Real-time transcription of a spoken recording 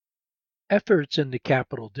Efforts in the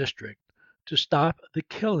Capital District to stop the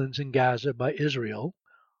killings in Gaza by Israel,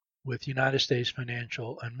 with United States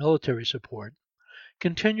financial and military support,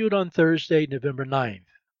 continued on Thursday, November 9th,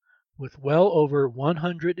 with well over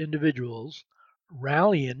 100 individuals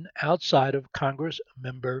rallying outside of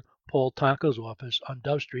Congressmember Paul Tonko's office on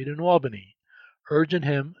Dove Street in Albany, urging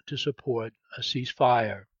him to support a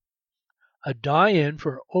ceasefire. A die-in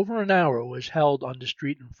for over an hour was held on the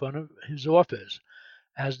street in front of his office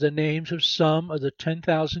as the names of some of the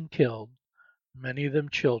 10,000 killed, many of them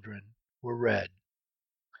children, were read.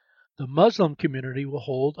 The Muslim community will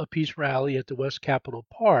hold a peace rally at the West Capitol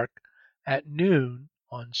Park at noon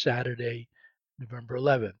on Saturday, November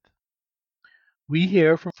 11th. We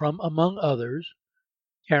hear from among others,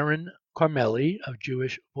 Keren of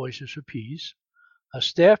Jewish Voices for Peace, a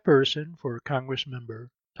staff person for Congressmember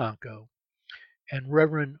Tonko, and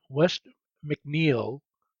Reverend West McNeil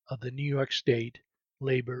of the New York State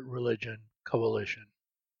Labor-Religion Coalition.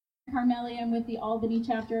 Carmeli, I'm with the Albany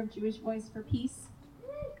chapter of Jewish Voice for Peace.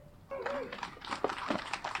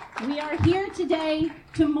 We are here today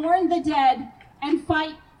to mourn the dead and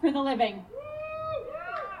fight for the living.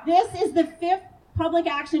 This is the 5th public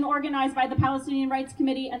action organized by the Palestinian Rights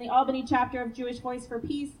Committee and the Albany chapter of Jewish Voice for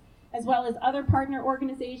Peace, as well as other partner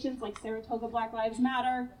organizations like Saratoga Black Lives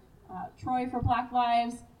Matter, Troy for Black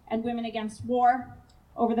Lives, and Women Against War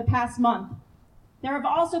over the past month. There have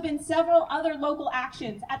also been several other local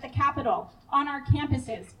actions at the Capitol, on our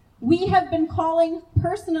campuses. We have been calling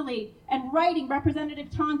personally and writing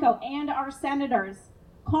Representative Tonko and our senators,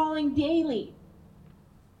 calling daily.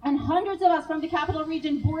 And hundreds of us from the Capital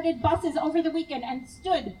Region boarded buses over the weekend and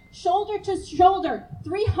stood shoulder to shoulder,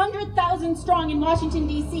 300,000 strong in Washington,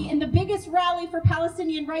 D.C., in the biggest rally for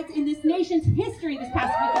Palestinian rights in this nation's history this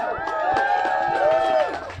past weekend.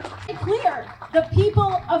 It's clear, the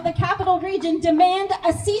people of the Capital Region demand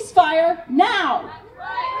a ceasefire now.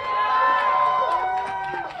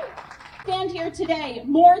 Stand here today,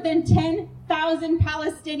 more than 10,000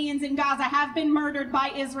 Palestinians in Gaza have been murdered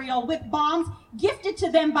by Israel with bombs gifted to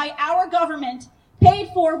them by our government, paid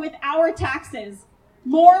for with our taxes.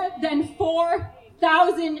 More than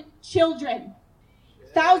 4,000 children.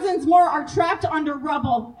 Thousands more are trapped under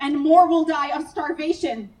rubble, and more will die of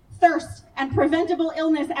starvation, thirst, and preventable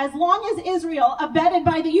illness as long as Israel, abetted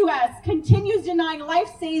by the U.S., continues denying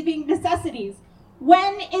life-saving necessities.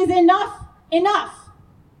 When is enough enough?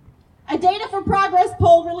 A Data for Progress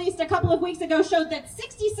poll released a couple of weeks ago showed that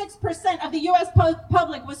 66% of the U.S.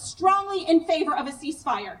 public was strongly in favor of a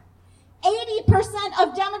ceasefire. 80%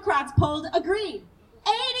 of Democrats polled agreed.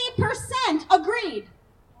 80% agreed.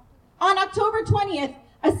 On October 20th,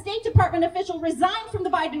 a State Department official resigned from the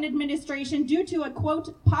Biden administration due to a,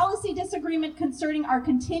 quote, policy disagreement concerning our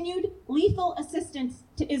continued lethal assistance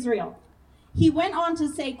to Israel. He went on to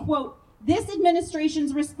say, quote, this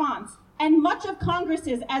administration's response, and much of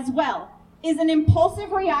Congress's as well, is an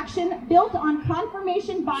impulsive reaction built on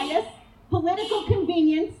confirmation bias, political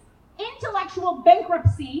convenience, intellectual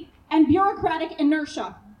bankruptcy, and bureaucratic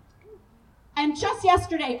inertia. And just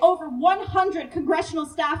yesterday, over 100 congressional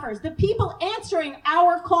staffers, the people answering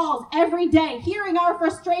our calls every day, hearing our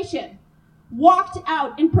frustration, walked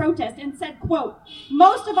out in protest and said, quote,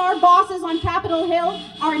 most of our bosses on Capitol Hill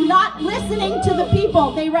are not listening to the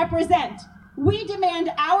people they represent. We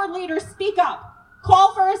demand our leaders speak up,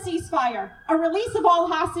 call for a ceasefire, a release of all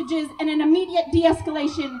hostages, and an immediate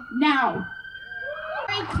de-escalation now.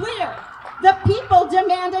 Very clear. The people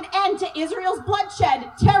demand an end to Israel's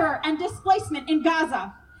bloodshed, terror, and displacement in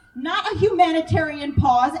Gaza. Not a humanitarian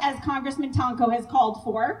pause, as Congressman Tonko has called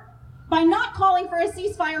for. By not calling for a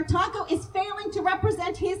ceasefire, Tonko is failing to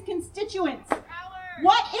represent his constituents.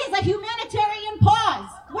 What is a humanitarian pause?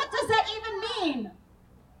 What does that even mean?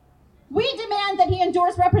 We demand that he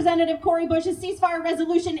endorse Representative Cori Bush's ceasefire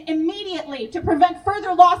resolution immediately to prevent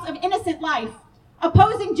further loss of innocent life.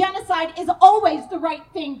 Opposing genocide is always the right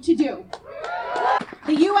thing to do.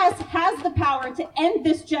 The U.S. has the power to end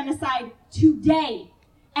this genocide today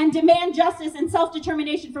and demand justice and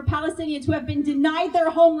self-determination for Palestinians who have been denied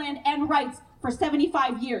their homeland and rights for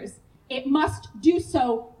 75 years. It must do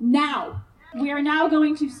so now. We are now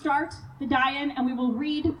going to start the die-in, and we will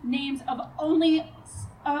read names of only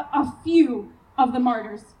a few of the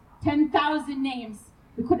martyrs. 10,000 names.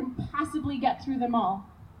 We couldn't possibly get through them all.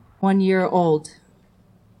 1 year old.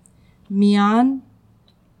 Mian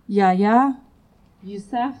Yahya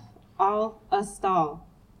Youssef Al-Astal.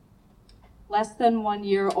 Less than 1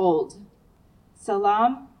 year old.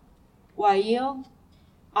 Salam Wail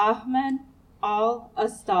Ahmed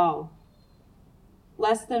Al-Astal.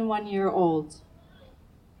 Less than 1 year old.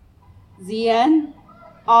 Zien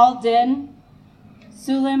Al-Din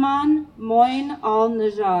Suleiman Moin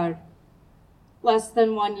al-Najjar, less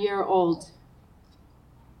than 1 year old.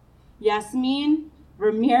 Yasmin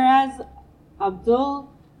Ramirez Abdul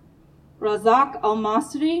Razak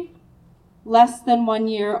al-Masri, less than 1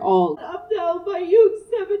 year old. Abdel Bayuk,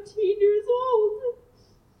 17 years old.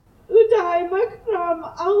 Uday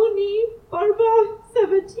Makram Auni Barba,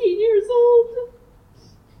 17 years old.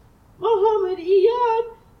 Mohammed Iyad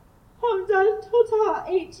Hamdan Tota,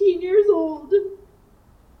 18 years old.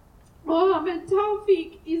 Mohammed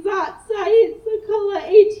Tawfiq Izzat Saeed Sakala,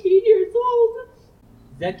 18 years old.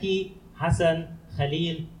 Zaki Hassan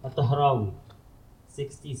Khalil Al-Tahrawi,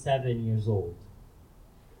 67 years old.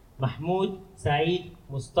 Mahmoud Saeed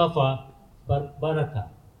Mustafa Baraka,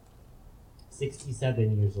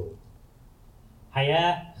 67 years old.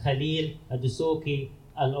 Haya Khalil Adusoki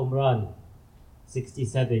Al-Umrani,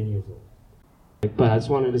 67 years old. But I just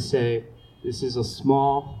wanted to say, this is a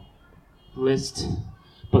small list,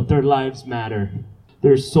 but their lives matter.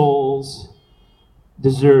 Their souls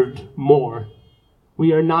deserved more.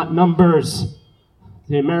 We are not numbers.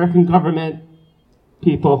 The American government,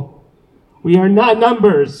 people, we are not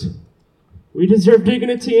numbers. We deserve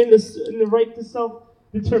dignity and the right to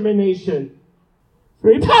self-determination.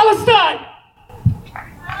 Free Palestine!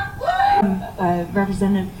 A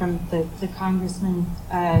representative from the congressman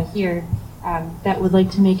here that would like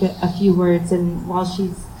to make a few words, and while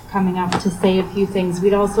she's coming up to say a few things,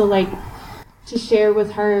 we'd also like to share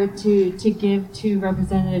with her to give to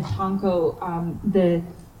Representative Tonko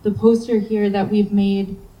the poster here that we've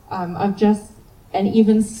made of just an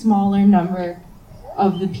even smaller number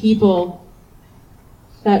of the people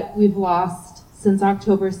that we've lost since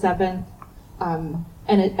October 7th.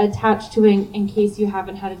 And attached to it, in case you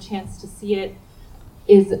haven't had a chance to see it,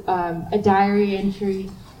 is a diary entry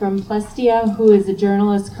from Plestia, who is a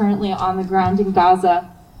journalist currently on the ground in Gaza,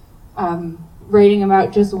 writing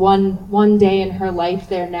about just one day in her life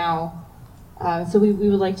there now. So we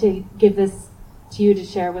would like to give this to you to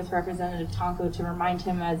share with Representative Tonko to remind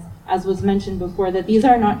him, as was mentioned before, that these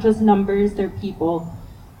are not just numbers, they're people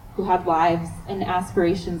who have lives and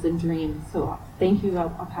aspirations and dreams. So thank you,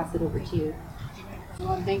 I'll pass it over to you.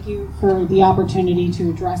 Thank you for the opportunity to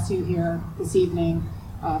address you here this evening.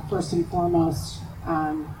 First and foremost,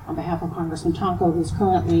 on behalf of Congressman Tonko, who's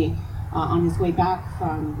currently on his way back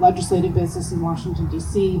from legislative business in Washington,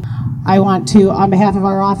 D.C. I want to, on behalf of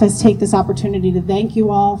our office, take this opportunity to thank you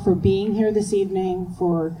all for being here this evening,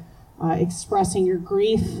 for expressing your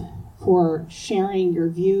grief, for sharing your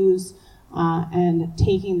views, and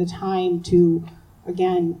taking the time to,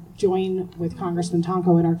 again, join with Congressman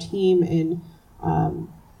Tonko and our team in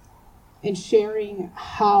sharing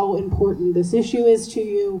how important this issue is to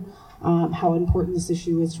you, how important this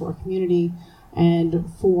issue is to our community, and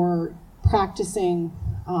for practicing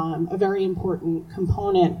a very important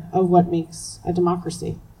component of what makes a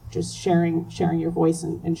democracy, just sharing your voice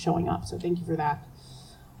and showing up. So thank you for that.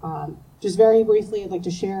 Just very briefly, I'd like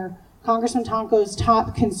to share Congressman Tonko's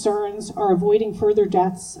top concerns are avoiding further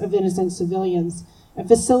deaths of innocent civilians and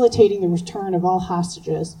facilitating the return of all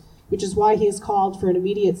hostages, which is why he has called for an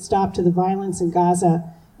immediate stop to the violence in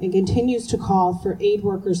Gaza and continues to call for aid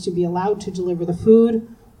workers to be allowed to deliver the food,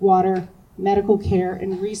 water, medical care,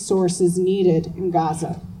 and resources needed in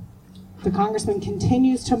Gaza. The Congressman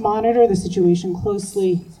continues to monitor the situation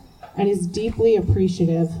closely and is deeply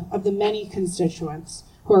appreciative of the many constituents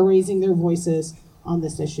who are raising their voices on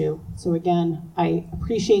this issue. So again, I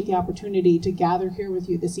appreciate the opportunity to gather here with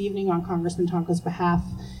you this evening on Congressman Tonko's behalf.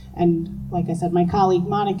 And like I said, my colleague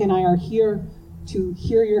Monica and I are here to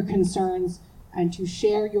hear your concerns and to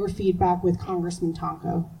share your feedback with Congressman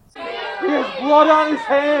Tonko. He has blood on his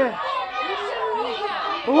hands!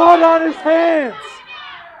 Blood on his hands!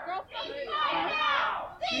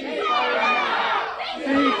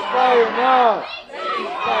 Ceasefire now!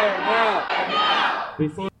 Ceasefire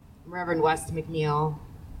now! Reverend West McNeil,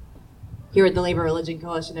 here with the Labor-Religion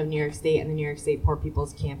Coalition of New York State and the New York State Poor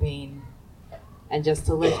People's Campaign. And just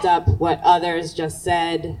to lift up what others just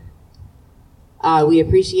said, we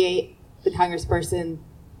appreciate the congressperson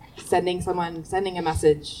sending a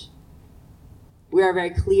message. We are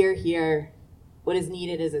very clear here. What is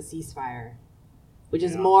needed is a ceasefire, which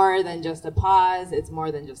is more than just a pause. It's more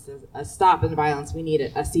than just a stop in violence. We need a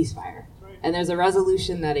ceasefire. And there's a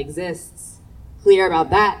resolution that exists clear about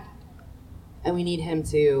that. And we need him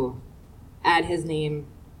to add his name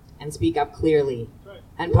and speak up clearly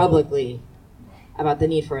and publicly about the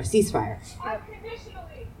need for a ceasefire.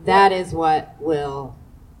 That is what will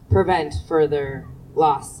prevent further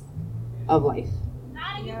loss of life.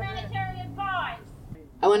 Not a humanitarian pause.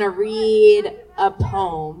 I want to read a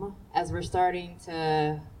poem as we're starting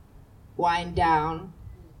to wind down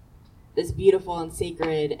this beautiful and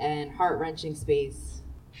sacred and heart-wrenching space.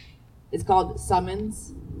 It's called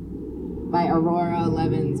Summons by Aurora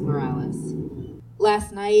Levins Morales.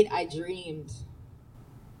 Last night I dreamed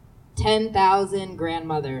 10,000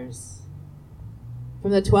 grandmothers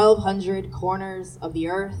from the 1,200 corners of the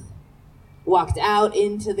earth walked out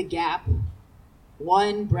into the gap,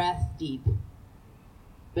 one breath deep,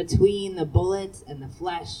 between the bullet and the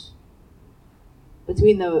flesh,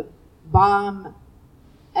 between the bomb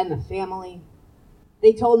and the family.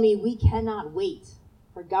 They told me we cannot wait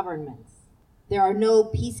for governments. There are no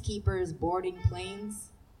peacekeepers boarding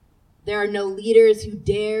planes. There are no leaders who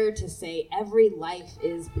dare to say every life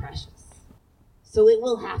is precious. So it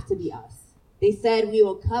will have to be us. They said we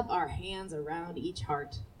will cup our hands around each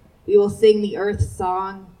heart. We will sing the earth's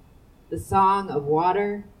song, the song of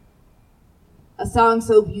water, a song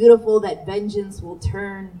so beautiful that vengeance will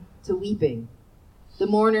turn to weeping. The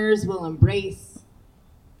mourners will embrace,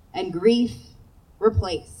 and grief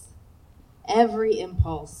replace every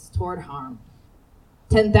impulse toward harm.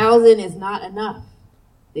 10,000 is not enough,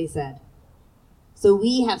 they said. So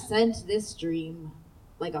we have sent this dream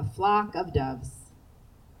like a flock of doves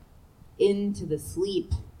into the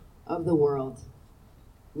sleep of the world.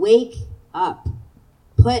 Wake up,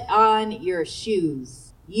 put on your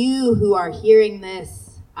shoes. You who are hearing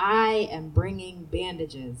this, I am bringing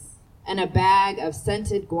bandages and a bag of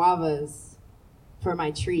scented guavas for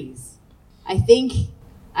my trees. I think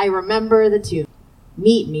I remember the tune,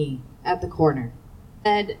 Meet Me at the Corner.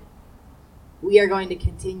 And we are going to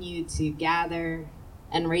continue to gather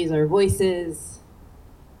and raise our voices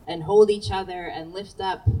and hold each other and lift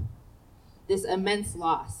up this immense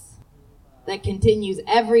loss that continues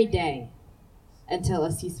every day until a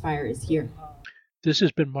ceasefire is here. This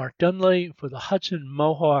has been Mark Dunlea for the Hudson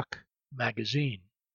Mohawk Magazine.